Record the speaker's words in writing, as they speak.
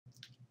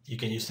you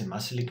can use the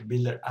Masterlink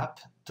Builder app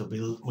to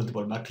build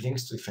multiple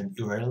backlinks to different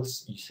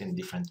URLs using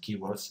different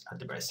keywords at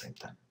the very same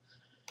time.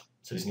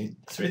 So you need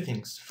three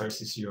things.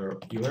 First is your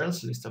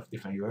URLs, list of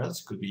different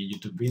URLs. Could be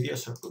YouTube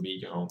videos or could be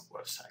your own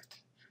website.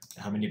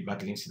 How many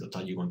backlinks in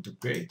total you want to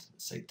create?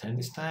 Let's say 10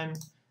 this time.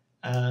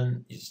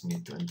 And you just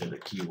need to enter the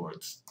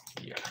keywords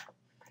here.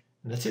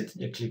 And that's it.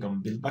 You click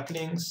on Build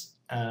Backlinks,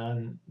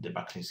 and the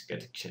backlinks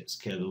get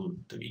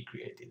scheduled to be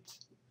created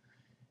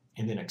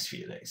in the next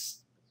few days.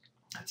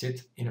 That's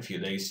it. In a few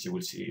days, you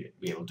will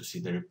be able to see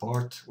the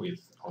report with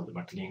all the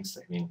backlinks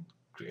that have been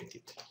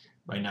created.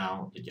 By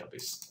now, the job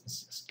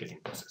is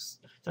getting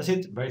processed. That's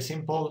it. Very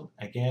simple.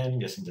 Again,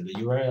 just enter the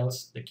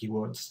URLs, the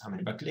keywords, how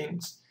many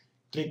backlinks,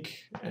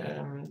 click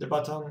the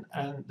button,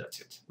 and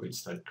that's it. We'll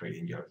start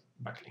creating your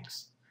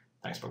backlinks.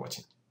 Thanks for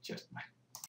watching. Cheers. Bye.